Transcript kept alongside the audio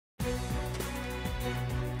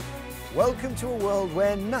Welcome to a world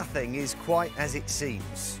where nothing is quite as it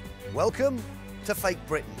seems. Welcome to Fake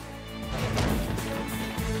Britain.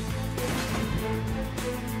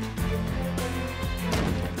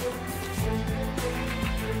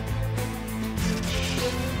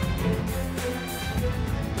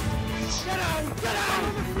 Get down! Get down!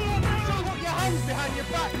 On the floor now! Don't put your hands behind your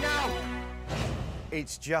back now!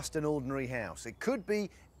 It's just an ordinary house. It could be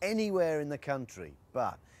anywhere in the country,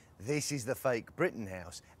 but this is the Fake Britain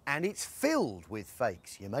house, and it's filled with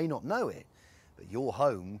fakes. You may not know it, but your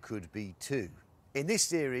home could be too. In this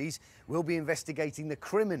series, we'll be investigating the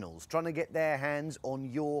criminals trying to get their hands on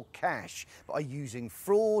your cash by using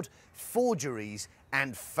fraud, forgeries,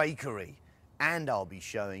 and fakery. And I'll be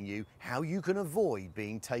showing you how you can avoid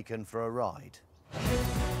being taken for a ride.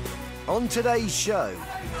 On today's show,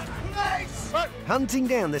 hunting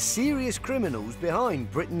down the serious criminals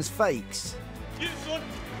behind Britain's fakes. You son,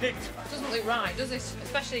 nicked. Doesn't look right, does it?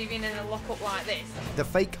 Especially being in a lock-up like this. The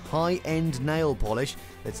fake high-end nail polish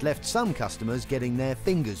that's left some customers getting their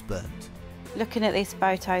fingers burnt. Looking at these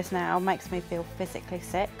photos now makes me feel physically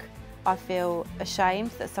sick. I feel ashamed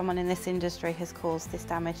that someone in this industry has caused this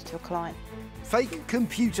damage to a client. Fake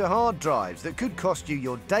computer hard drives that could cost you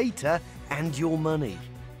your data and your money.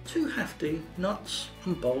 Too hefty, nuts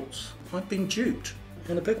and bolts. I've been duped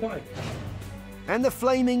in a big way. And the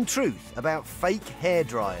flaming truth about fake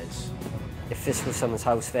hairdryers. If this was someone's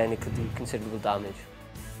house, then it could do considerable damage.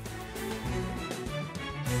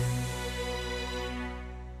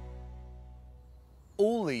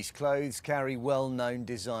 All these clothes carry well-known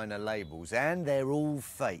designer labels, and they're all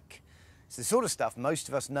fake. It's the sort of stuff most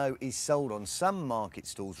of us know is sold on some market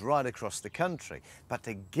stalls right across the country. But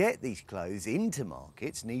to get these clothes into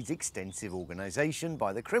markets needs extensive organisation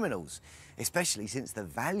by the criminals, especially since the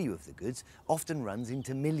value of the goods often runs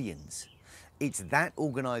into millions. It's that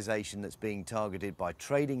organisation that's being targeted by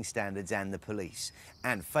Trading Standards and the police,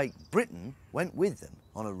 and Fake Britain went with them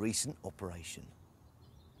on a recent operation.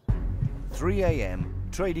 3 AM,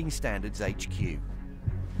 Trading Standards HQ.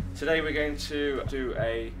 Today we're going to do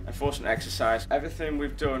a enforcement exercise. Everything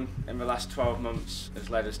we've done in the last 12 months has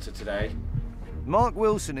led us to today. Mark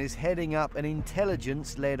Wilson is heading up an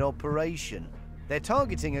intelligence-led operation. They're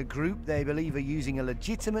targeting a group they believe are using a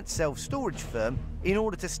legitimate self-storage firm in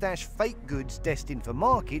order to stash fake goods destined for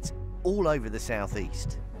markets all over the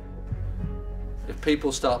southeast. If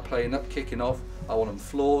people start playing up, kicking off, I want them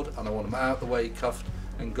floored and I want them out the way, cuffed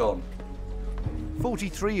and gone.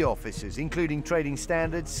 43 officers, including Trading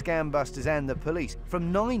Standards, Scam Busters and the police,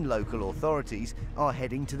 from 9 local authorities, are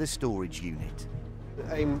heading to the storage unit.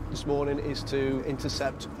 The aim this morning is to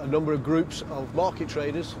intercept a number of groups of market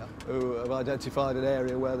traders who have identified an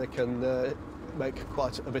area where they can make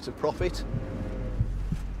quite a bit of profit.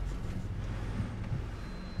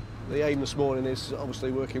 The aim this morning is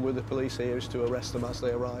obviously working with the police here is to arrest them as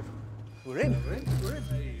they arrive. We're in.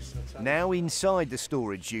 Now inside the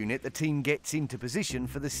storage unit, the team gets into position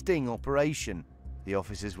for the sting operation. The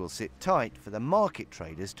officers will sit tight for the market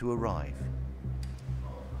traders to arrive.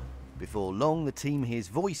 Before long, the team hears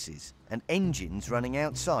voices and engines running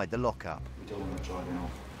outside the lockup. We don't want to drive it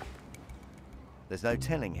off. There's no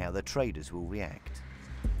telling how the traders will react.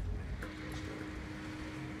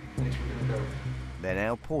 They're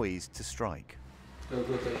now poised to strike. Go,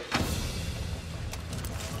 go, go.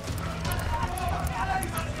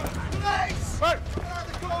 Right.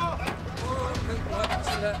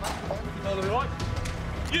 All right.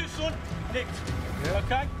 You son, nicked. Yeah.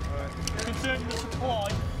 Okay? Right. Concerning the supply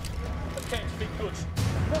of counterfeit goods.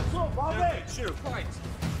 What's up, Bobby? Shoot. Right.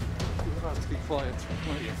 You have to be quiet.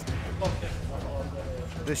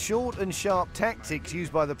 The short and sharp tactics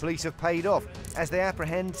used by the police have paid off as they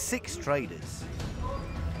apprehend 6 traders.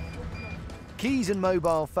 Keys and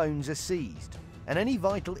mobile phones are seized, and any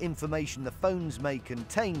vital information the phones may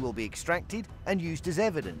contain will be extracted and used as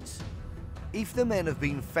evidence. If the men have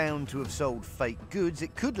been found to have sold fake goods,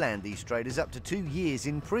 it could land these traders up to 2 years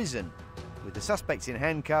in prison. With the suspects in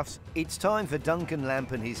handcuffs, it's time for Duncan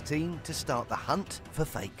Lamp and his team to start the hunt for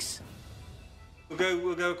fakes.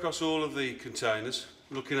 We'll go across all of the containers,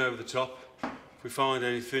 looking over the top. If we find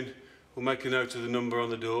anything, we'll make a note of the number on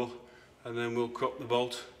the door, and then we'll crop the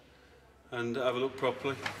bolt and have a look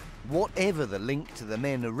properly. Whatever the link to the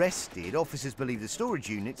men arrested, officers believe the storage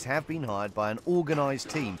units have been hired by an organised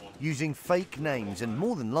team using fake names and,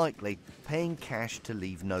 more than likely, paying cash to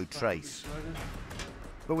leave no trace.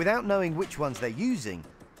 But without knowing which ones they're using,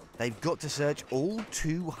 they've got to search all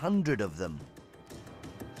 200 of them.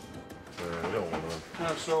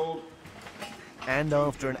 Now sold. And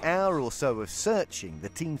after an hour or so of searching, the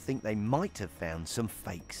team think they might have found some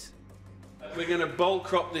fakes. We're going to bolt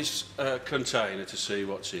crop this container to see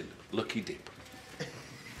what's in. Lucky dip.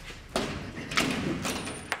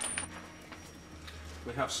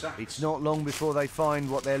 We have sacks. It's not long before they find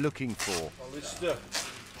what they're looking for. Hollister.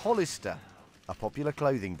 Hollister, a popular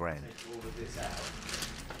clothing brand.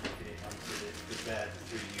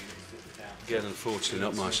 Again, unfortunately,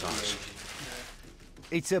 not my size.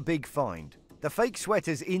 It's a big find. The fake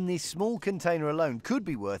sweaters in this small container alone could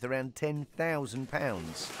be worth around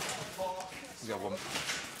 £10,000. We got one.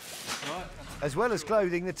 Right. As well as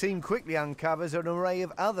clothing, the team quickly uncovers an array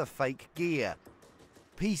of other fake gear.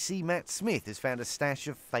 PC Matt Smith has found a stash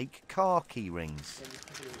of fake car key rings.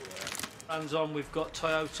 Hands on, we've got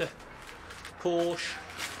Toyota, Porsche,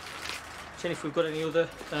 seeing if we've got any other.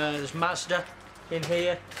 There's Mazda in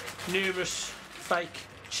here, numerous fake,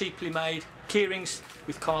 cheaply made key rings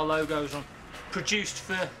with car logos on, produced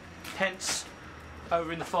for pence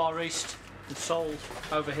over in the Far East and sold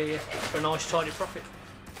over here for a nice tidy profit.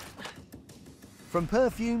 From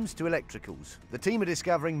perfumes to electricals, the team are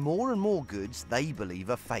discovering more and more goods they believe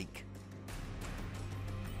are fake.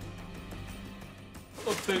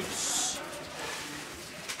 Ugg boots.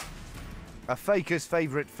 A faker's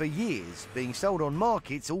favourite for years, being sold on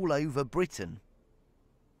markets all over Britain.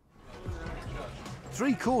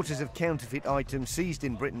 3/4 of counterfeit items seized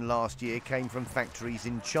in Britain last year came from factories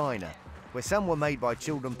in China, where some were made by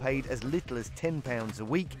children paid as little as £10 a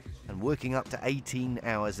week and working up to 18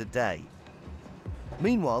 hours a day.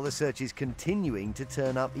 Meanwhile, the search is continuing to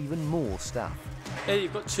turn up even more stuff. Here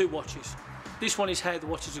you've got two watches. This one is how the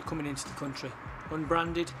watches are coming into the country.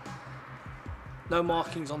 Unbranded, no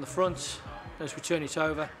markings on the front. As we turn it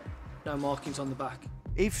over, no markings on the back.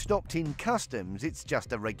 If stopped in customs, it's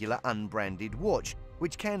just a regular unbranded watch,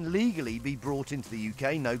 which can legally be brought into the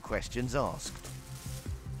UK, no questions asked.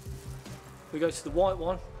 We go to the white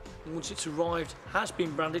one, and once it's arrived, has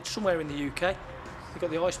been branded somewhere in the UK. You've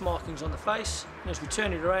got the ice markings on the face, and as we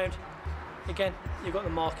turn it around, again, you've got the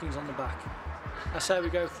markings on the back. That's how we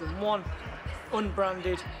go from one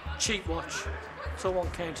unbranded, cheap watch to one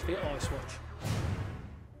counterfeit ice watch.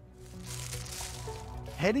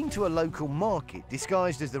 Heading to a local market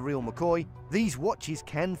disguised as the real McCoy, these watches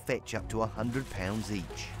can fetch up to £100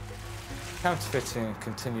 each. Counterfeiting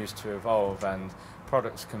continues to evolve, and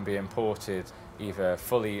products can be imported either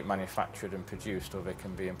fully manufactured and produced, or they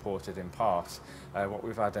can be imported in part. What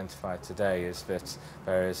we've identified today is that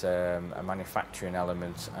there is a manufacturing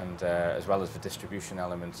element and as well as the distribution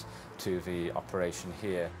element to the operation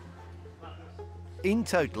here. In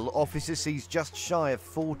total, officers seized just shy of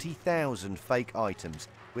 40,000 fake items,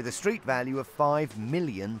 with a street value of £5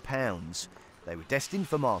 million. They were destined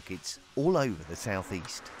for markets all over the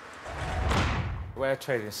southeast. Where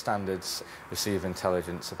trading standards receive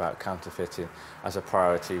intelligence about counterfeiting as a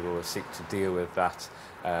priority, we will seek to deal with that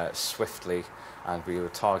swiftly, and we will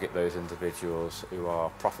target those individuals who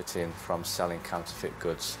are profiting from selling counterfeit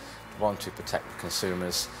goods. One, to protect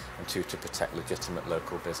consumers, and two, to protect legitimate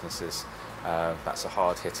local businesses. That's a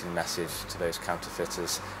hard-hitting message to those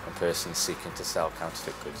counterfeiters and persons seeking to sell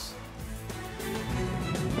counterfeit goods.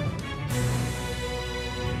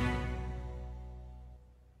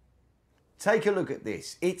 Take a look at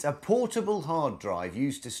this. It's a portable hard drive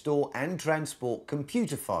used to store and transport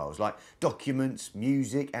computer files like documents,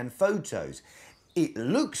 music and photos. It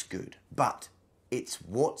looks good, but it's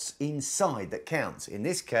what's inside that counts. In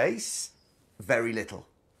this case, very little.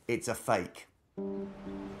 It's a fake.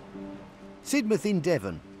 Sidmouth in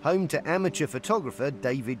Devon, home to amateur photographer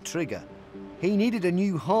David Trigger. He needed a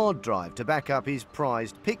new hard drive to back up his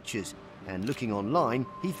prized pictures, and looking online,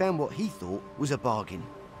 he found what he thought was a bargain.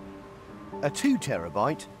 A 2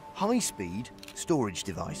 terabyte, high-speed storage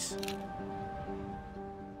device.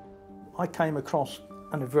 I came across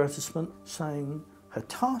an advertisement saying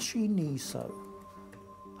Hitachi Niso,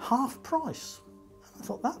 half price. I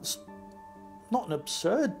thought, that's not an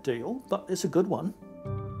absurd deal, but it's a good one.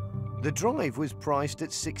 The drive was priced at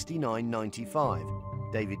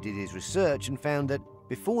 $69.95. David did his research and found that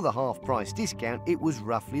before the half-price discount, it was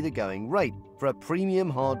roughly the going rate for a premium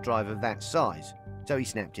hard drive of that size, so he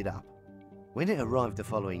snapped it up. When it arrived the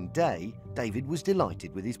following day, David was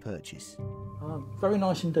delighted with his purchase. Very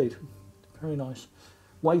nice indeed, very nice.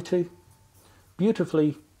 Weighty,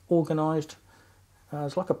 beautifully organised.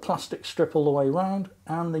 It's like a plastic strip all the way around,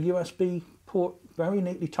 and the USB port very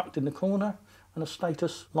neatly tucked in the corner, and a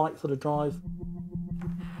status light for the drive.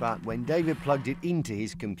 But when David plugged it into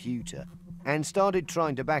his computer and started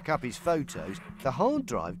trying to back up his photos, the hard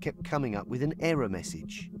drive kept coming up with an error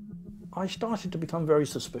message. I started to become very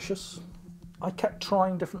suspicious. I kept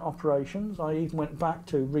trying different operations. I even went back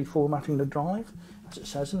to reformatting the drive, as it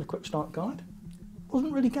says in the Quick Start Guide.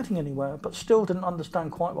 wasn't really getting anywhere, but still didn't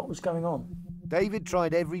understand quite what was going on. David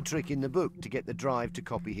tried every trick in the book to get the drive to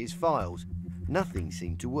copy his files. Nothing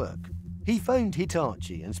seemed to work. He phoned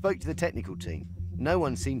Hitachi and spoke to the technical team. No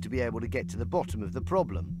one seemed to be able to get to the bottom of the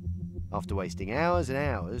problem. After wasting hours and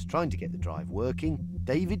hours trying to get the drive working,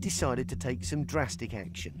 David decided to take some drastic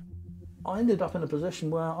action. I ended up in a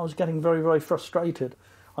position where I was getting very, very frustrated.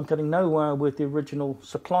 I'm getting nowhere with the original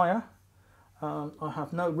supplier. I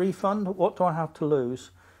have no refund. What do I have to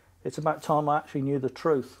lose? It's about time I actually knew the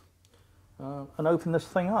truth and opened this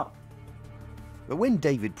thing up. But when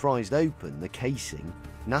David prized open the casing,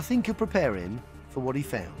 nothing could prepare him for what he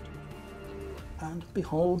found. And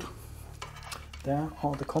behold, there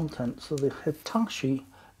are the contents of the Hitachi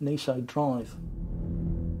Niso drive.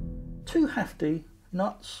 2 hefty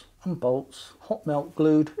nuts and bolts, hot melt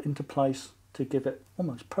glued into place to give it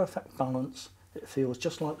almost perfect balance. It feels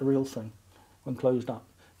just like the real thing when closed up.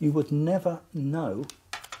 You would never know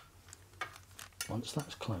once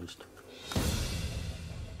that's closed.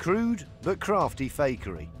 Crude but crafty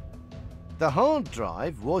fakery. The hard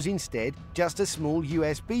drive was instead just a small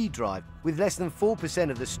USB drive with less than 4%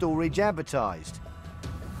 of the storage advertised.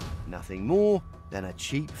 Nothing more than a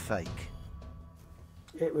cheap fake.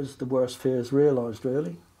 It was the worst fears realised,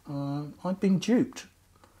 really. I'd been duped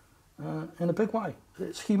in a big way.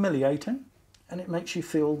 It's humiliating and it makes you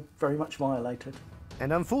feel very much violated.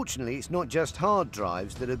 And unfortunately, it's not just hard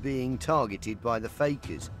drives that are being targeted by the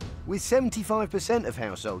fakers. With 75% of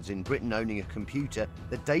households in Britain owning a computer,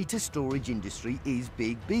 the data storage industry is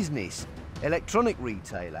big business. Electronic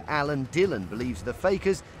retailer Alan Dillon believes the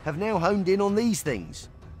fakers have now honed in on these things: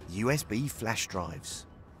 USB flash drives.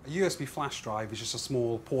 A USB flash drive is just a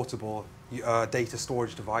small portable data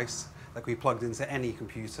storage device that can be plugged into any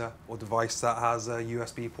computer or device that has a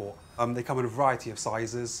USB port. They come in a variety of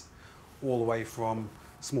sizes, all the way from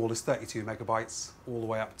small as 32 megabytes, all the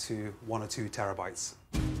way up to 1 or 2 terabytes.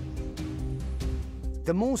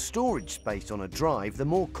 The more storage space on a drive, the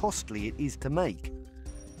more costly it is to make.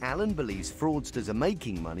 Alan believes fraudsters are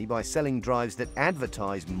making money by selling drives that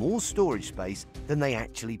advertise more storage space than they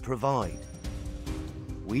actually provide.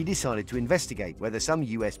 We decided to investigate whether some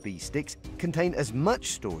USB sticks contain as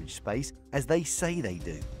much storage space as they say they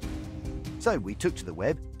do. So we took to the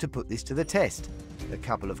web to put this to the test. A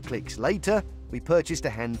couple of clicks later, we purchased a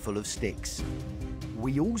handful of sticks.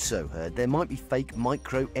 We also heard there might be fake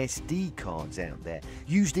micro SD cards out there,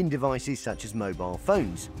 used in devices such as mobile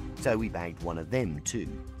phones, so we bagged one of them too.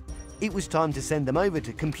 It was time to send them over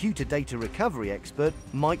to computer data recovery expert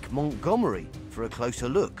Mike Montgomery for a closer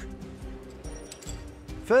look.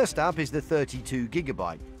 First up is the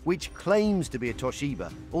 32GB, which claims to be a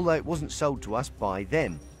Toshiba, although it wasn't sold to us by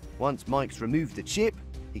them. Once Mike's removed the chip,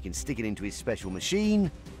 he can stick it into his special machine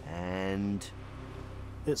and...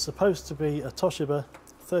 It's supposed to be a Toshiba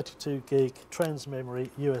 32 gig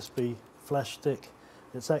trans-memory USB flash stick.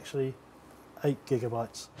 It's actually 8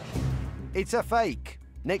 gigabytes. It's a fake.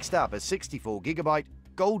 Next up, a 64GB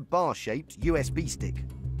gold bar-shaped USB stick.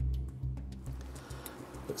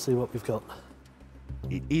 Let's see what we've got.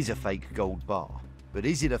 It is a fake gold bar, but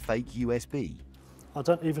is it a fake USB? I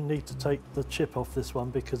don't even need to take the chip off this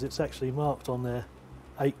one because it's actually marked on there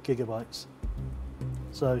 8 gigabytes.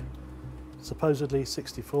 So supposedly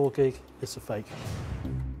 64 gig, it's a fake.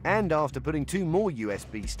 And after putting 2 more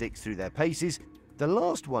USB sticks through their paces, the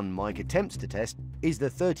last one Mike attempts to test is the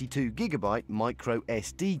 32GB micro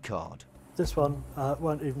SD card. This one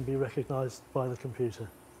won't even be recognised by the computer.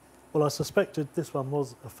 Well, I suspected this one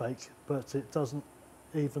was a fake, but it doesn't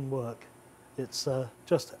even work. It's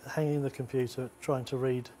just hanging the computer trying to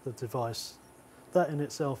read the device. That in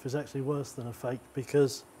itself is actually worse than a fake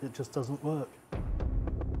because it just doesn't work.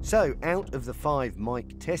 So, out of the 5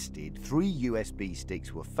 Mike tested, 3 USB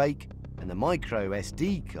sticks were fake and the micro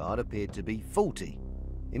SD card appeared to be faulty.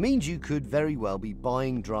 It means you could very well be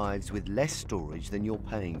buying drives with less storage than you're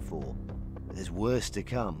paying for. But there's worse to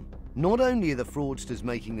come. Not only are the fraudsters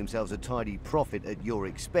making themselves a tidy profit at your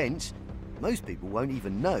expense, most people won't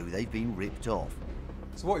even know they've been ripped off.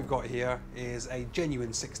 So what we've got here is a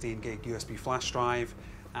genuine 16 gig USB flash drive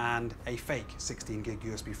and a fake 16 gig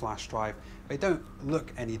USB flash drive. They don't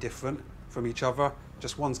look any different from each other,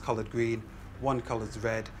 just one's coloured green, one coloured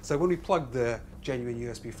red. So when we plug the genuine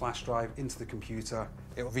USB flash drive into the computer,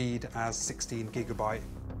 it will read as 16 gigabyte.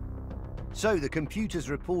 So the computer's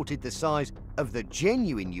reported the size of the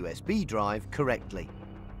genuine USB drive correctly.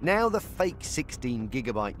 Now the fake 16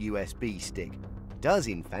 gigabyte USB stick does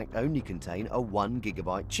in fact only contain a 1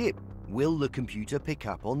 gigabyte chip. Will the computer pick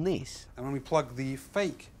up on this? And when we plug the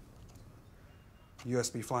fake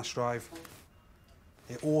USB flash drive,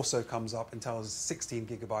 it also comes up and tells us 16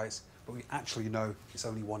 gigabytes, but we actually know it's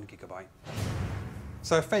only 1 gigabyte.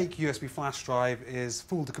 So a fake USB flash drive is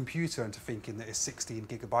fooled the computer into thinking that it's 16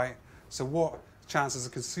 gigabyte. So what chance has a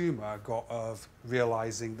consumer got of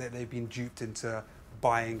realising that they've been duped into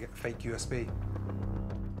buying fake USB?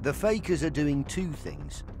 The fakers are doing two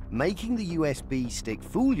things: making the USB stick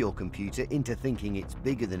fool your computer into thinking it's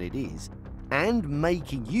bigger than it is, and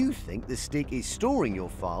making you think the stick is storing your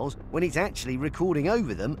files when it's actually recording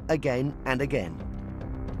over them again and again.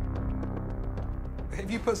 If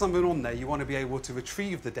you put something on there, you want to be able to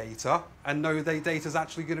retrieve the data and know the data's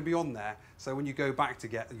actually going to be on there. So when you go back to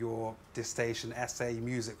get your DisStation SA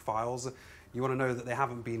music files, you want to know that they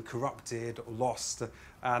haven't been corrupted or lost.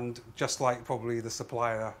 And just like probably the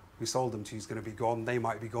supplier who sold them to you is going to be gone, they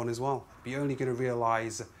might be gone as well. But you're only going to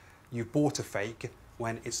realise you've bought a fake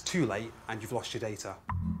when it's too late and you've lost your data.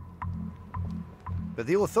 But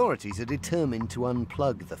the authorities are determined to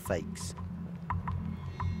unplug the fakes.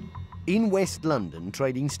 In West London,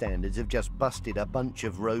 Trading Standards have just busted a bunch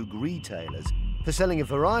of rogue retailers for selling a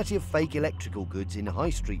variety of fake electrical goods in high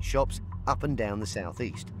street shops up and down the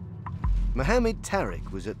southeast. Mohammed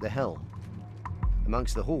Tariq was at the helm.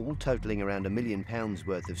 Amongst the haul, totalling around £1 million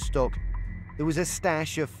worth of stock, there was a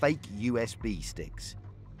stash of fake USB sticks.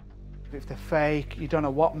 If they're fake, you don't know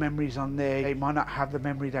what memory's on there. They might not have the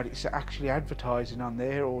memory that it's actually advertising on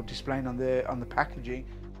there or displaying on the packaging.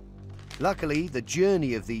 Luckily, the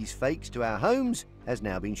journey of these fakes to our homes has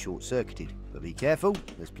now been short-circuited. But be careful,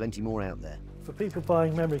 there's plenty more out there. For people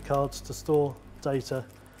buying memory cards to store data,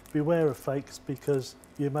 beware of fakes because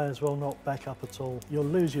you may as well not back up at all. You'll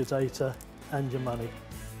lose your data and your money.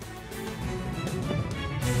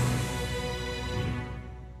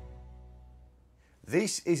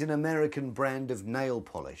 This is an American brand of nail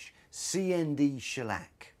polish, CND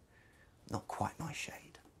Shellac. Not quite my shade.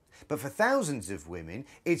 But for thousands of women,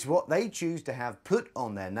 it's what they choose to have put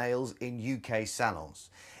on their nails in UK salons.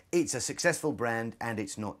 It's a successful brand and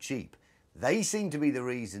it's not cheap. They seem to be the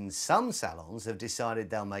reason some salons have decided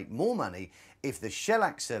they'll make more money if the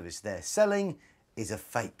shellac service they're selling is a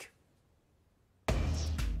fake.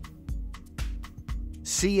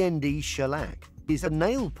 CND Shellac is a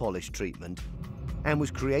nail polish treatment and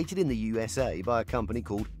was created in the USA by a company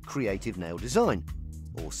called Creative Nail Design,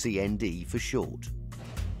 or CND for short.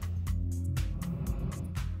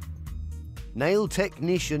 Nail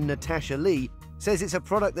technician Natasha Lee says it's a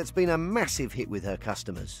product that's been a massive hit with her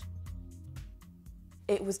customers.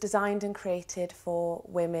 It was designed and created for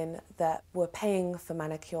women that were paying for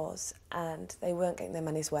manicures and they weren't getting their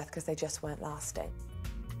money's worth because they just weren't lasting.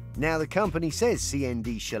 Now, the company says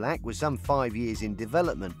CND Shellac was some 5 years in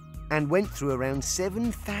development and went through around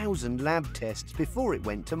 7,000 lab tests before it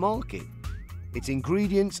went to market. Its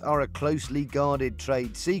ingredients are a closely guarded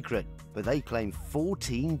trade secret, but they claim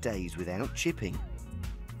 14 days without chipping.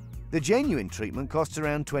 The genuine treatment costs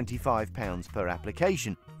around £25 per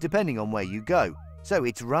application, depending on where you go, so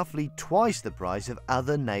it's roughly twice the price of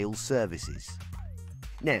other nail services.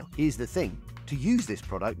 Now, here's the thing. To use this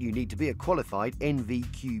product, you need to be a qualified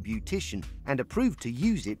NVQ beautician and approved to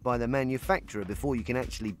use it by the manufacturer before you can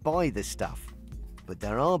actually buy the stuff. But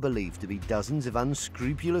there are believed to be dozens of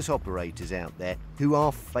unscrupulous operators out there who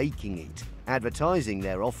are faking it, advertising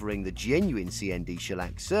they're offering the genuine CND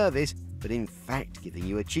Shellac service, but in fact giving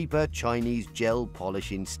you a cheaper Chinese gel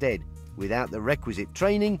polish instead, without the requisite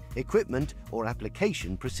training, equipment, or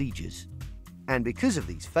application procedures. And because of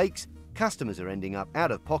these fakes, customers are ending up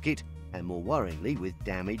out of pocket and, more worryingly, with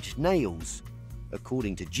damaged nails.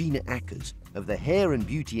 According to Gina Ackers of the Hair and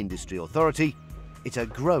Beauty Industry Authority, it's a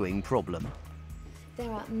growing problem.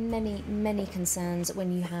 There are many, many concerns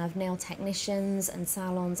when you have nail technicians and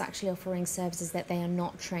salons actually offering services that they are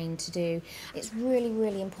not trained to do. It's really,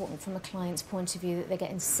 really important from a client's point of view that they're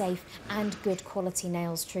getting safe and good quality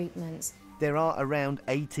nails treatments. There are around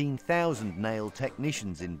 18,000 nail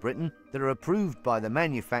technicians in Britain that are approved by the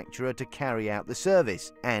manufacturer to carry out the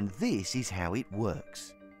service, and this is how it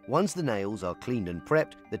works. Once the nails are cleaned and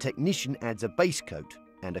prepped, the technician adds a base coat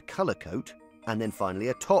and a colour coat, and then finally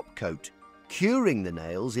a top coat, curing the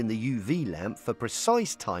nails in the UV lamp for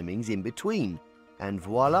precise timings in between. And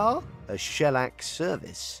voila, a shellac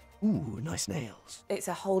service. Ooh, nice nails. It's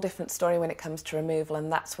a whole different story when it comes to removal,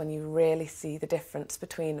 and that's when you really see the difference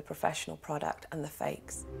between the professional product and the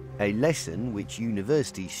fakes. A lesson which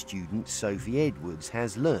university student Sophie Edwards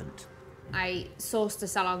has learnt. I sourced a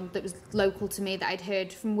salon that was local to me that I'd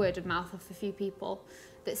heard from word of mouth of a few people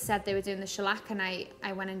that said they were doing the shellac, and I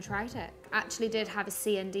went and tried it. Actually did have a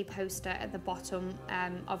CND poster at the bottom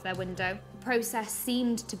of their window. The process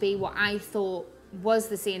seemed to be what I thought was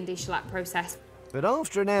the CND shellac process. But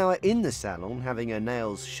after an hour in the salon having her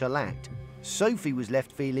nails shellacked, Sophie was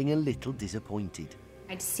left feeling a little disappointed.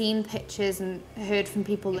 I'd seen pictures and heard from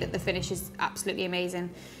people that the finish is absolutely amazing,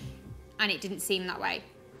 and it didn't seem that way.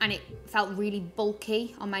 And it felt really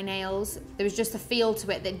bulky on my nails. There was just a feel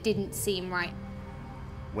to it that didn't seem right.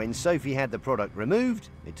 When Sophie had the product removed,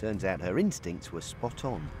 it turns out her instincts were spot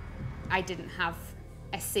on. I didn't have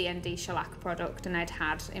a C&D shellac product, and I'd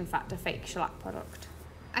had, in fact, a fake shellac product.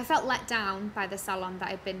 I felt let down by the salon that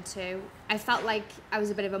I'd been to. I felt like I was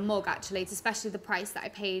a bit of a mug, actually, especially the price that I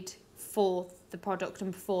paid for the product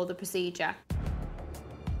and before the procedure.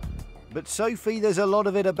 But Sophie, there's a lot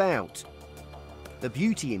of it about. The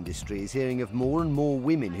beauty industry is hearing of more and more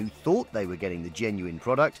women who thought they were getting the genuine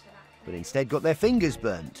product, but instead got their fingers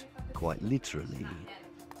burnt, quite literally.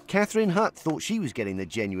 Catherine Hutt thought she was getting the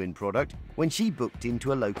genuine product when she booked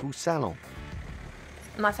into a local salon.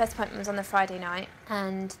 My first appointment was on the Friday night,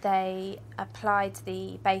 and they applied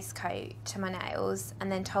the base coat to my nails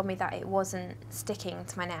and then told me that it wasn't sticking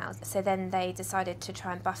to my nails. So then they decided to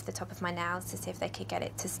try and buff the top of my nails to see if they could get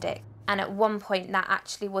it to stick. And at one point that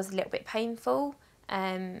actually was a little bit painful,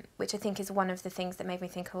 which I think is one of the things that made me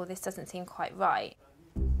think, oh, this doesn't seem quite right.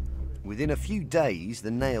 Within a few days,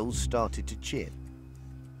 the nails started to chip.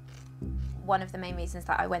 One of the main reasons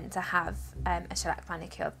that I went to have a shellac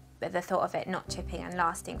manicure, the thought of it not chipping and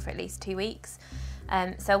lasting for at least 2 weeks.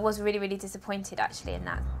 So I was really, really disappointed actually in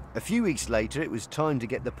that. A few weeks later, it was time to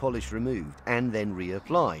get the polish removed and then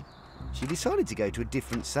reapplied. She decided to go to a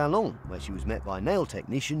different salon, where she was met by nail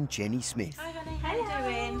technician Jenny Smith. Hi honey, how you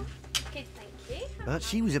doing? Good, thank you. But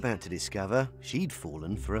she was about to discover she'd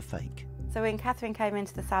fallen for a fake. So when Catherine came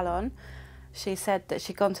into the salon, she said that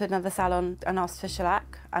she'd gone to another salon and asked for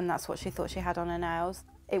shellac, and that's what she thought she had on her nails.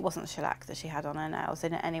 It wasn't shellac that she had on her nails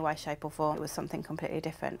in any way, shape or form. It was something completely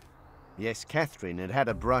different. Yes, Catherine had had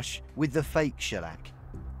a brush with the fake shellac.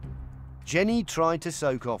 Jenny tried to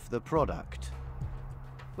soak off the product.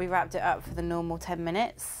 We wrapped it up for the normal 10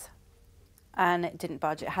 minutes and it didn't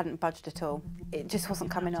budge. It hadn't budged at all. It just wasn't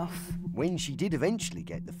coming off. When she did eventually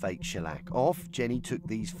get the fake shellac off, Jenny took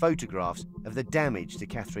these photographs of the damage to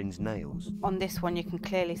Catherine's nails. On this one you can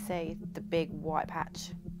clearly see the big white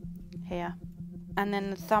patch here. And then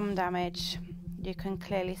the thumb damage, you can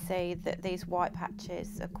clearly see that these white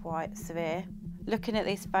patches are quite severe. Looking at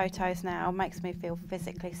these photos now makes me feel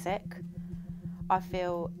physically sick. I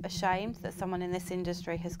feel ashamed that someone in this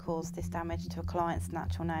industry has caused this damage to a client's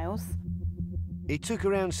natural nails. It took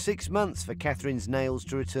around 6 months for Catherine's nails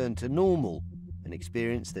to return to normal, an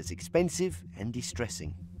experience that's expensive and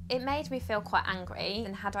distressing. It made me feel quite angry,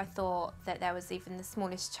 and had I thought that there was even the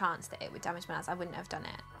smallest chance that it would damage my nails, I wouldn't have done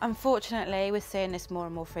it. Unfortunately, we're seeing this more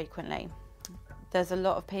and more frequently. There's a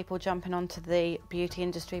lot of people jumping onto the beauty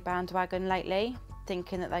industry bandwagon lately,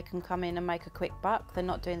 thinking that they can come in and make a quick buck. They're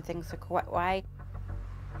not doing things the correct way.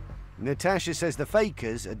 Natasha says the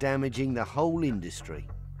fakers are damaging the whole industry.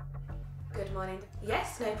 Good morning.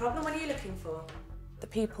 Yes, no problem. What are you looking for? The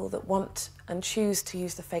people that want and choose to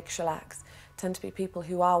use the fake shellacs tend to be people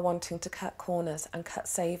who are wanting to cut corners and cut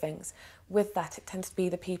savings. With that, it tends to be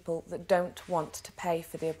the people that don't want to pay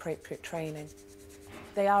for the appropriate training.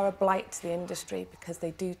 They are a blight to the industry because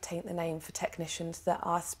they do taint the name for technicians that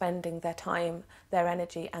are spending their time, their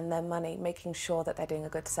energy and their money making sure that they're doing a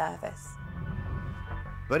good service.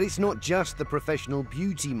 But it's not just the professional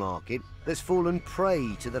beauty market that's fallen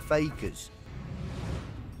prey to the fakers.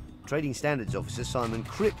 Trading Standards Officer Simon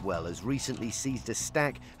Cripwell has recently seized a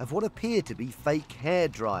stack of what appear to be fake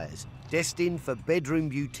hairdryers, destined for bedroom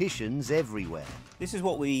beauticians everywhere. This is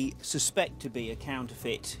what we suspect to be a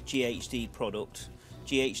counterfeit GHD product.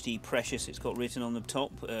 GHD Precious, it's got written on the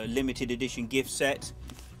top, limited edition gift set.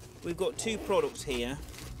 We've got two products here.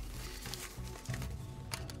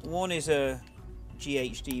 One is a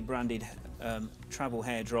GHD branded travel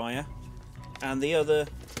hairdryer, and the other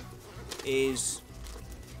is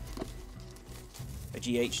a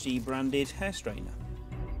GHD branded hair straightener.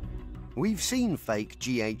 We've seen fake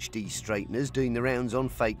GHD straighteners doing the rounds on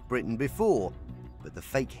Fake Britain before, but the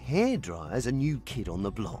fake hairdryer's a new kid on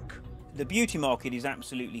the block. The beauty market is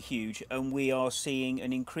absolutely huge, and we are seeing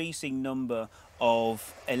an increasing number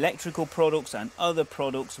of electrical products and other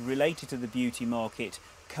products related to the beauty market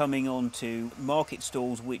coming onto market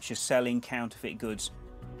stalls which are selling counterfeit goods.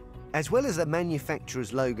 As well as the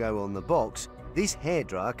manufacturer's logo on the box, this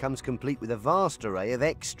hairdryer comes complete with a vast array of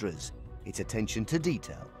extras. Its attention to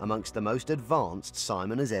detail amongst the most advanced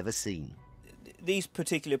Simon has ever seen. These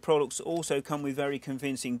particular products also come with very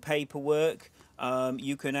convincing paperwork.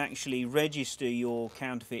 You can actually register your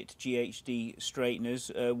counterfeit GHD straighteners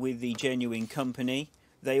with the genuine company.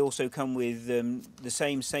 They also come with the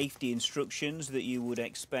same safety instructions that you would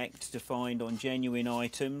expect to find on genuine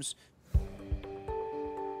items.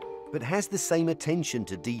 But has the same attention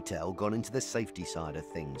to detail gone into the safety side of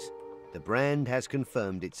things? The brand has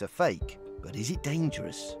confirmed it's a fake, but is it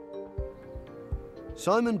dangerous?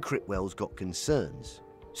 Simon Critwell's got concerns.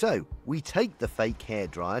 So we take the fake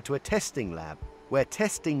hairdryer to a testing lab, where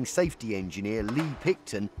testing safety engineer Lee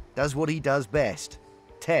Picton does what he does best: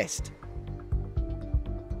 test.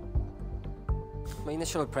 My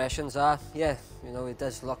initial impressions are, yeah, you know, it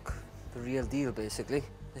does look the real deal basically.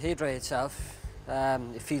 The hairdryer itself,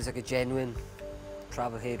 it feels like a genuine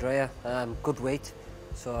travel hairdryer, good weight,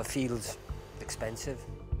 so it feels expensive.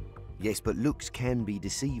 Yes, but looks can be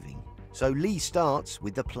deceiving. So Lee starts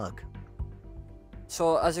with the plug.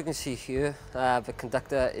 So as you can see here, the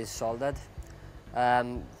conductor is soldered.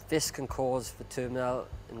 This can cause the terminal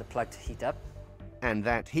in the plug to heat up. And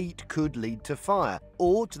that heat could lead to fire,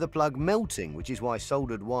 or to the plug melting, which is why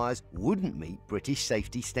soldered wires wouldn't meet British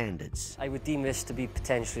safety standards. I would deem this to be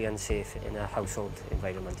potentially unsafe in a household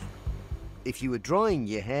environment. If you were drying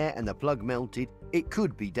your hair and the plug melted, it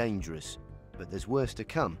could be dangerous. But there's worse to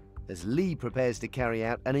come, as Lee prepares to carry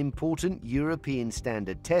out an important European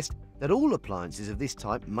standard test that all appliances of this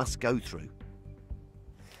type must go through.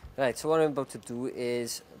 Right, so what I'm about to do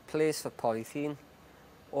is place the polythene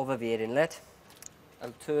over the air inlet.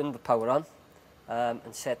 I'll turn the power on and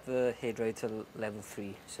set the hairdryer to level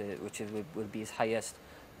 3, which will be its highest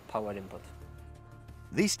power input.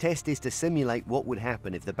 This test is to simulate what would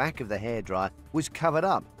happen if the back of the hairdryer was covered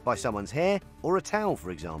up by someone's hair or a towel, for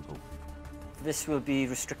example. This will be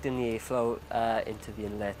restricting the airflow into the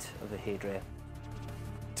inlet of the hairdryer.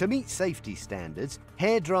 To meet safety standards,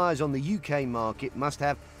 hairdryers on the UK market must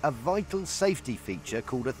have a vital safety feature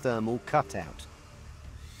called a thermal cutout.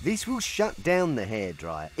 This will shut down the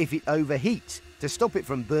hairdryer if it overheats to stop it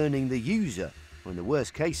from burning the user, or in the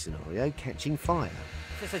worst case scenario, catching fire.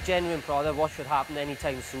 If it's a genuine product, what should happen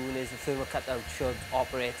anytime soon is the thermal cutout should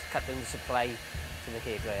operate, cut down the supply to the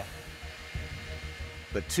hairdryer.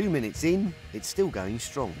 But 2 minutes in, it's still going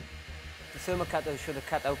strong. The thermal cutout should have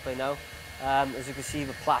cut out by now. As you can see,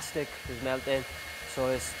 the plastic is melting, so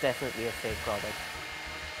it's definitely a fake product.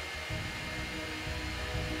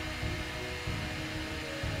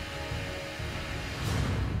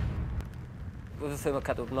 With the thermal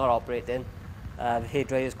cutout not operating, the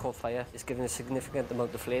hairdryer has caught fire. It's given a significant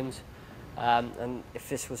amount of flames, and if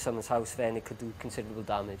this was someone's house, then it could do considerable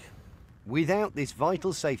damage. Without this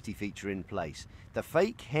vital safety feature in place, the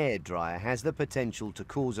fake hairdryer has the potential to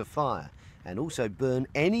cause a fire and also burn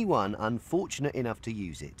anyone unfortunate enough to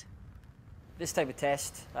use it. This type of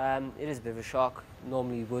test, it is a bit of a shock.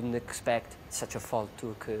 Normally you wouldn't expect such a fault to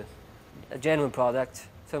occur. A genuine product,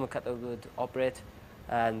 thermal cutout would operate,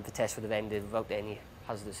 and the test would have ended without any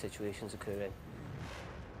hazardous situations occurring.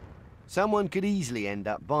 Someone could easily end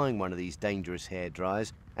up buying one of these dangerous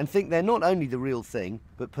hairdryers and think they're not only the real thing,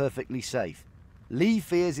 but perfectly safe. Lee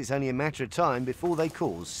fears it's only a matter of time before they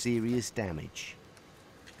cause serious damage.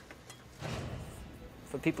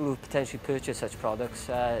 For people who potentially purchase such products,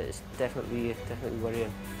 it's definitely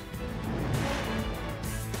worrying.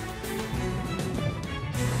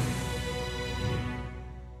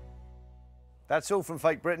 That's all from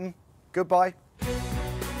Fake Britain. Goodbye.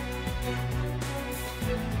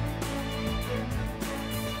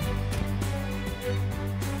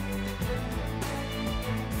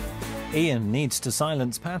 Ian needs to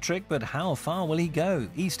silence Patrick, but how far will he go?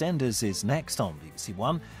 EastEnders is next on BBC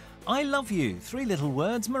One. I Love You, 3 little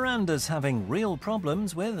words Miranda's having real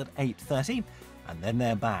problems with at 8:30. And then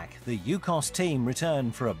they're back. The UCOS team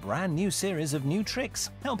return for a brand new series of new tricks,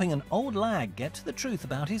 helping an old lag get to the truth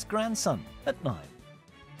about his grandson at 9.